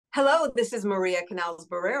Hello, this is Maria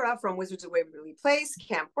Canals-Barrera from Wizards of Waverly Place,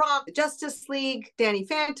 Camp Rock, the Justice League, Danny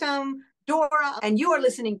Phantom, Dora, and you are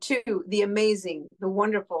listening to the amazing, the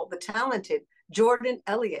wonderful, the talented Jordan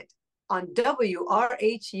Elliott on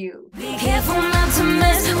WRHU. Be careful not to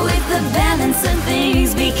mess with the balance of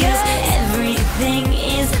things, because everything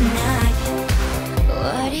is not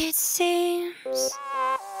what it seems.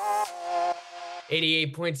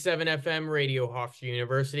 88.7 FM Radio Hofstra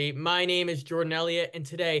University. My name is Jordan Elliott, and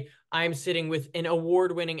today I'm sitting with an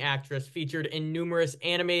award-winning actress featured in numerous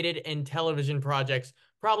animated and television projects,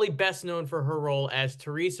 probably best known for her role as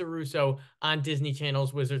Teresa Russo on Disney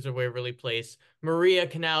Channel's Wizards of Waverly Place, Maria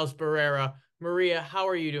Canals-Barrera. Maria, how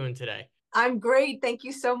are you doing today? I'm great. Thank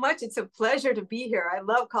you so much. It's a pleasure to be here. I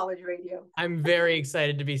love college radio. I'm very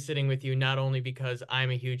excited to be sitting with you, not only because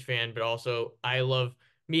I'm a huge fan, but also I love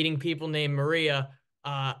meeting people named Maria.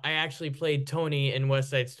 I actually played Tony in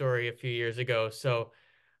West Side Story a few years ago, so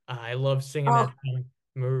I love singing that song.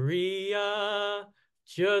 Maria,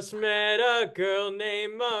 just met a girl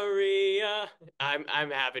named Maria.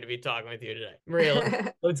 I'm happy to be talking with you today.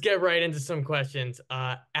 Maria, let's get right into some questions.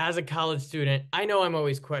 As a college student, I know I'm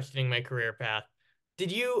always questioning my career path.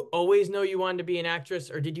 Did you always know you wanted to be an actress,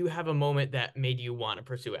 or did you have a moment that made you want to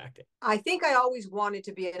pursue acting? I think I always wanted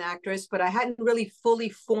to be an actress, but I hadn't really fully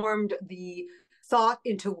formed the thought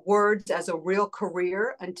into words as a real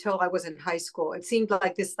career until I was in high school. It seemed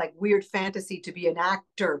like this weird fantasy to be an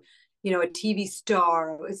actor, a TV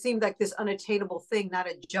star. It seemed like this unattainable thing, not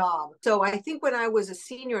a job. So I think when I was a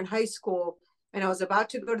senior in high school and I was about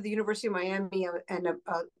to go to the University of Miami, and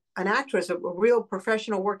an actress, a real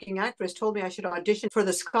professional working actress, told me I should audition for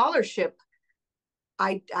the scholarship.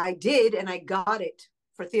 I did, and I got it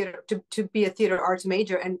for theater, to be a theater arts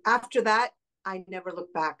major. And after that, I never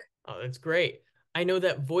looked back. Oh, that's great. I know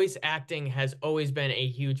that voice acting has always been a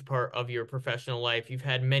huge part of your professional life. You've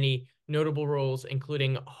had many notable roles,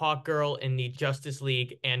 including Hawkgirl in the Justice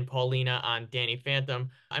League and Paulina on Danny Phantom.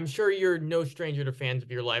 I'm sure you're no stranger to fans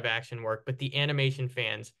of your live action work, but the animation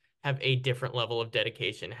fans have a different level of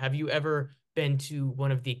dedication. Have you ever been to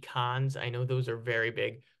one of the cons? I know those are very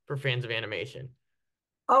big for fans of animation.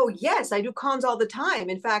 Oh, yes, I do cons all the time.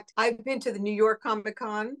 In fact, I've been to the New York Comic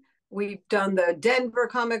Con. We've done the Denver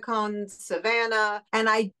Comic Con, Savannah, and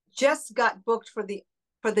I just got booked for the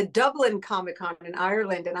Dublin Comic Con in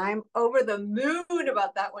Ireland, and I'm over the moon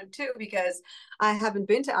about that one too, because I haven't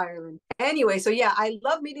been to Ireland. Anyway, so yeah, I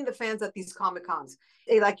love meeting the fans at these Comic Cons.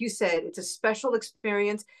 Like you said, it's a special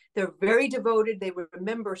experience. They're very devoted. They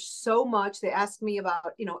remember so much. They asked me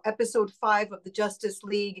about, episode 5 of the Justice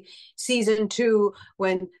League season 2,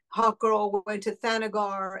 when Hawkgirl went to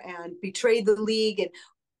Thanagar and betrayed the League,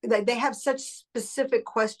 and they have such specific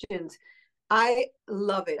questions. I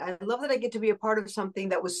love it. I love that I get to be a part of something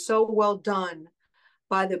that was so well done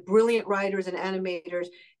by the brilliant writers and animators,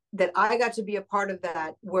 that I got to be a part of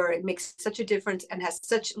that, where it makes such a difference and has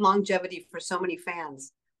such longevity for so many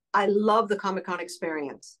fans. I love the Comic-Con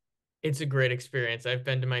experience. It's a great experience. I've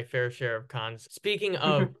been to my fair share of cons. Speaking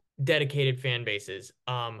of dedicated fan bases,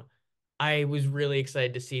 I was really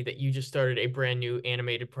excited to see that you just started a brand new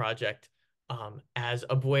animated project as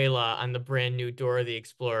Abuela on the brand new Dora the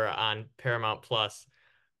Explorer on Paramount Plus.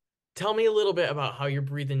 Tell me a little bit about how you're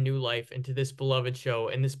breathing new life into this beloved show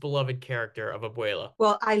and this beloved character of Abuela.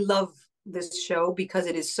 Well, I love this show because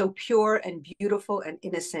it is so pure and beautiful and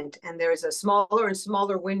innocent. And there is a smaller and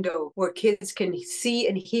smaller window where kids can see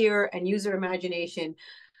and hear and use their imagination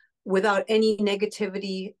without any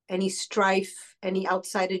negativity, any strife, any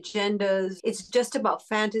outside agendas. It's just about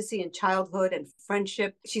fantasy and childhood and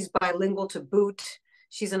friendship. She's bilingual to boot.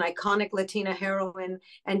 She's an iconic Latina heroine,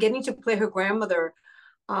 and getting to play her grandmother,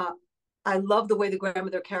 I love the way the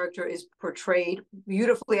grandmother character is portrayed,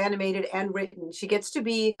 beautifully animated and written. She gets to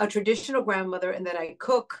be a traditional grandmother, and that I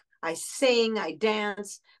cook, I sing, I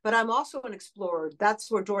dance, but I'm also an explorer. That's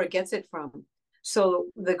where Dora gets it from. So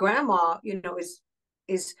the grandma,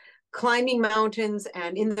 is climbing mountains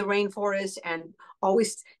and in the rainforest, and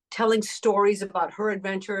always telling stories about her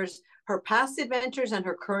adventures, her past adventures and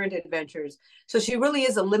her current adventures. So she really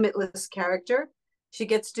is a limitless character. She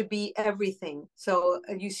gets to be everything. So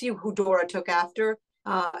you see who Dora took after.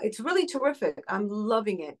 It's really terrific. I'm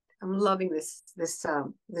loving it. I'm loving this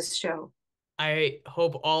show. I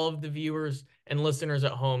hope all of the viewers and listeners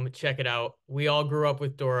at home check it out. We all grew up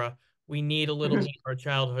with Dora. We need a little bit of our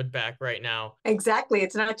childhood back right now. Exactly.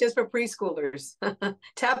 It's not just for preschoolers.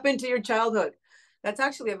 Tap into your childhood. That's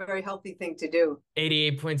actually a very healthy thing to do.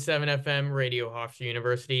 88.7 FM Radio Hofstra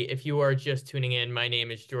University. If you are just tuning in, my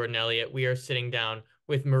name is Jordan Elliott. We are sitting down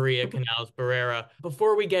with Maria Canals-Barrera.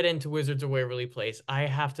 Before we get into Wizards of Waverly Place, I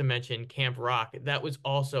have to mention Camp Rock. That was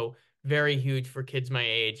also very huge for kids my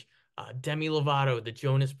age. Demi Lovato, the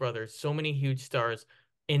Jonas Brothers, so many huge stars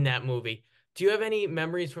in that movie. Do you have any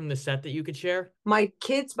memories from the set that you could share? My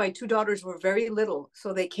kids, my two daughters were very little,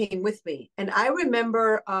 so they came with me. And I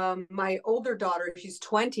remember my older daughter, she's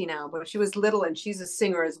 20 now, but she was little and she's a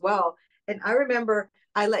singer as well. And I remember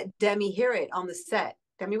I let Demi hear it on the set.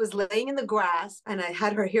 Demi was laying in the grass and I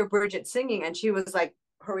had her hear Bridget singing, and she was like,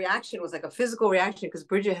 her reaction was like a physical reaction because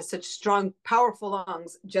Bridget has such strong, powerful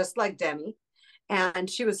lungs, just like Demi. And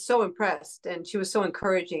she was so impressed and she was so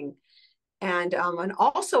encouraging. And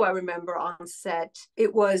also I remember on set,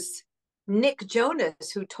 it was Nick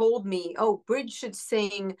Jonas who told me, oh, Bridge should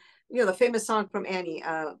sing, the famous song from Annie,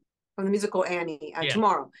 from the musical Annie,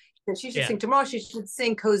 Tomorrow. And she should sing Tomorrow. She should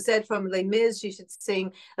sing Cosette from Les Mis. She should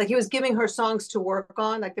sing, like he was giving her songs to work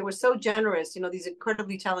on. Like they were so generous, these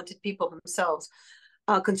incredibly talented people themselves,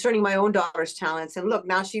 concerning my own daughter's talents. And look,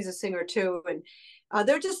 now she's a singer too. And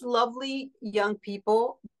they're just lovely young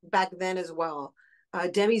people back then as well.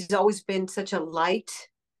 Demi's always been such a light.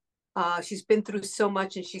 She's been through so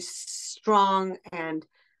much and she's strong and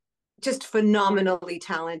just phenomenally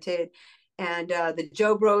talented. And the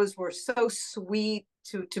Joe Bros were so sweet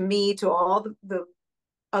to me, to all the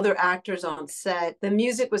other actors on set. The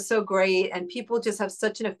music was so great and people just have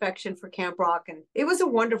such an affection for Camp Rock. And it was a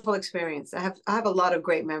wonderful experience. I have a lot of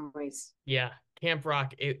great memories. Yeah, Camp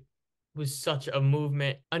Rock, it was such a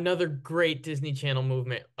movement. Another great Disney Channel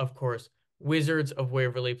movement, of course, Wizards of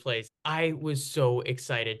Waverly Place. I was so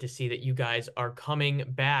excited to see that you guys are coming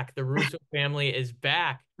back. The Russo family is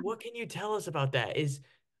back. What can you tell us about that? Is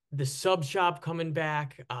the sub shop coming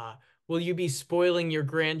back? Will you be spoiling your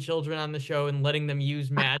grandchildren on the show and letting them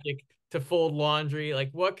use magic to fold laundry? Like,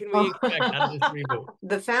 what can we expect out of this reboot?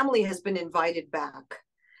 The family has been invited back.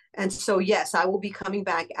 And so, yes, I will be coming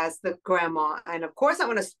back as the grandma. And of course, I'm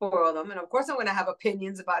going to spoil them. And of course, I'm going to have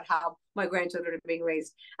opinions about how my grandchildren are being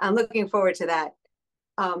raised. I'm looking forward to that.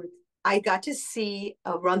 I got to see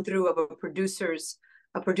a run through of a producer's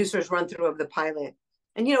run through of the pilot.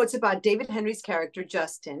 And, it's about David Henry's character,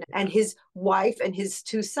 Justin, and his wife and his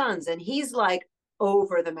two sons. And he's like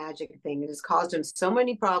over the magic thing. It has caused him so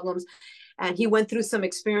many problems. And he went through some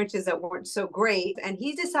experiences that weren't so great. And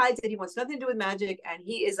he decides that he wants nothing to do with magic. And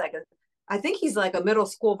he is like I think he's like a middle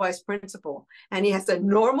school vice principal. And he has a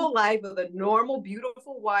normal life with a normal,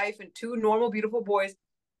 beautiful wife and two normal, beautiful boys.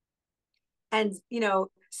 And,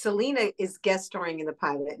 Selena is guest starring in the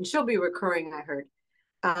pilot. And she'll be recurring, I heard.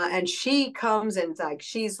 And she comes and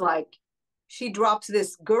she drops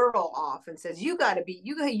this girl off and says, you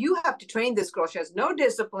have to train this girl. She has no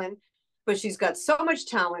discipline, but she's got so much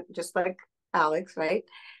talent, just like Alex, right?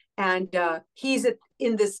 And he's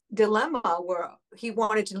in this dilemma where he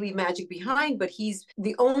wanted to leave magic behind, but he's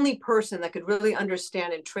the only person that could really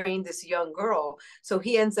understand and train this young girl. So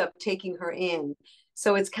he ends up taking her in.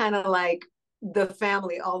 So it's kind of like the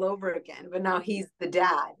family all over again, but now he's the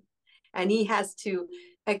dad. And he has to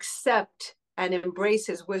accept and embrace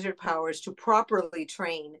his wizard powers to properly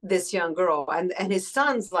train this young girl. And his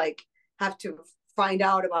sons have to find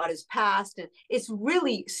out about his past. And it's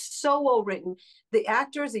really so well written. The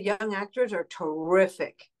young actors are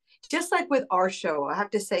terrific. Just like with our show, I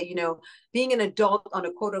have to say, being an adult on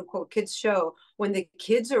a quote unquote kids show, when the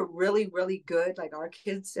kids are really, really good, like our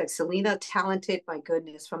kids, like Selena, talented, my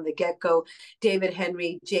goodness, from the get-go, David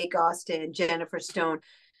Henry, Jake Austen, Jennifer Stone,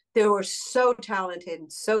 they were so talented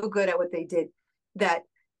and so good at what they did that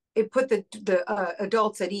it put the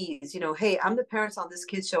adults at ease. Hey, I'm the parents on this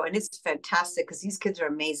kids show, and it's fantastic because these kids are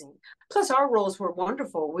amazing. Plus, our roles were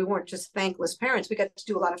wonderful. We weren't just thankless parents. We got to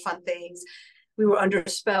do a lot of fun things. We were under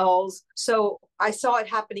spells. So I saw it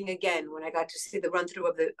happening again when I got to see the run through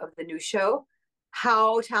of the new show,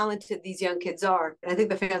 how talented these young kids are. And I think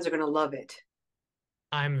the fans are going to love it.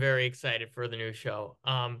 I'm very excited for the new show.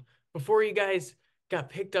 Before you guys got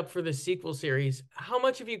picked up for the sequel series, how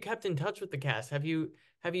much have you kept in touch with the cast? Have you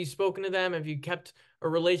spoken to them? Have you kept a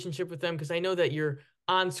relationship with them? Because I know that your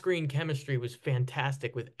on-screen chemistry was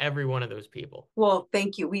fantastic with every one of those people. Well,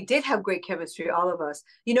 thank you. We did have great chemistry, all of us.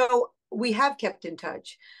 We have kept in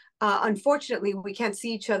touch. Unfortunately, we can't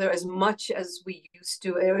see each other as much as we used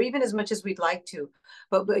to, or even as much as we'd like to.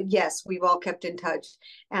 But yes, we've all kept in touch.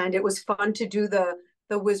 And it was fun to do the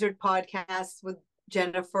Wizard podcast with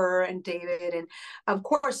Jennifer and David. And of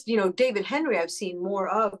course, David Henry I've seen more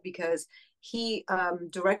of because he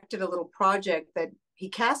directed a little project that he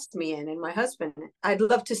cast me in, and my husband. I'd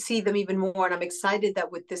love to see them even more. And I'm excited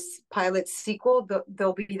that with this pilot sequel,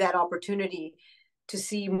 there'll be that opportunity to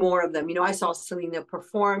see more of them. You know, I saw Selena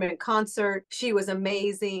perform in concert. She was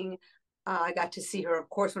amazing. I got to see her, of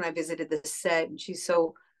course, when I visited the set, and she's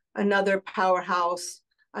another powerhouse,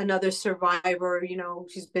 another survivor. You know,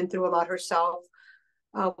 she's been through a lot herself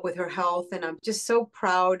with her health, and I'm just so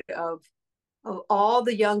proud of all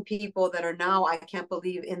the young people that are now, I can't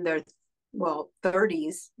believe, in their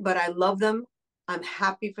 30s, but I love them. I'm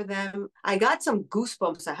happy for them. I got some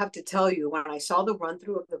goosebumps, I have to tell you, when I saw the run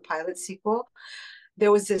through of the pilot sequel.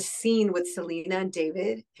 There was this scene with Selena and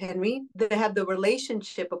David Henry. They have the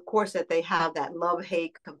relationship, of course, that they have, that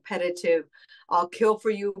love-hate, competitive, I'll kill for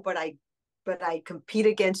you, but I compete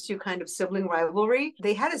against you kind of sibling rivalry.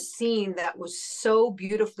 They had a scene that was so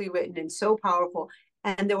beautifully written and so powerful.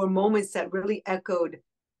 And there were moments that really echoed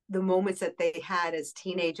the moments that they had as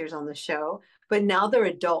teenagers on the show. But now they're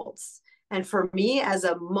adults. And for me as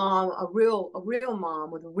a mom, a real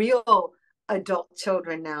mom with real adult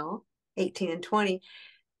children now, 18 and 20,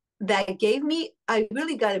 that gave me, I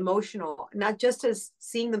really got emotional, not just as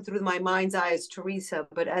seeing them through my mind's eye as Teresa,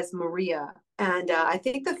 but as Maria. And I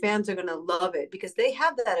think the fans are going to love it because they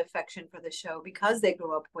have that affection for the show because they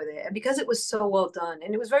grew up with it and because it was so well done.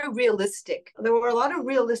 And it was very realistic. There were a lot of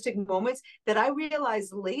realistic moments that I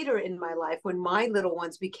realized later in my life when my little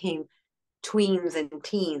ones became tweens and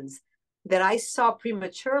teens that I saw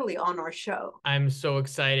prematurely on our show. I'm so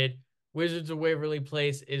excited. Wizards of Waverly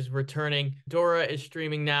Place is returning. Dora is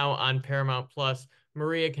streaming now on Paramount Plus.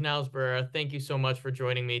 Maria Canals-Barrera, thank you so much for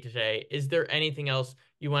joining me today. Is there anything else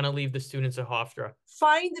you want to leave the students at Hofstra?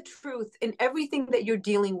 Find the truth in everything that you're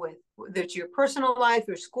dealing with, whether it's your personal life,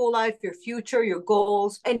 your school life, your future, your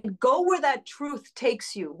goals, and go where that truth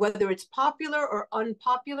takes you, whether it's popular or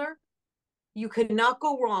unpopular. You cannot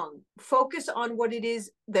go wrong. Focus on what it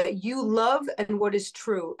is that you love and what is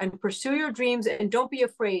true, and pursue your dreams, and don't be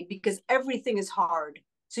afraid because everything is hard.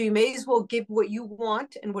 So you may as well give what you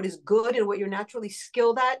want and what is good and what you're naturally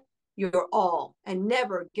skilled at, your all, and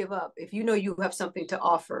never give up if you know you have something to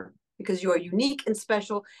offer because you are unique and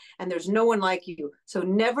special and there's no one like you. So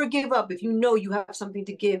never give up if you know you have something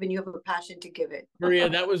to give and you have a passion to give it. Maria,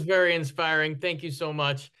 that was very inspiring. Thank you so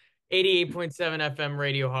much. 88.7 FM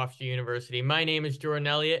Radio Hofstra University. My name is Jordan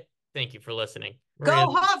Elliott. Thank you for listening. Maria,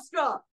 go Hofstra!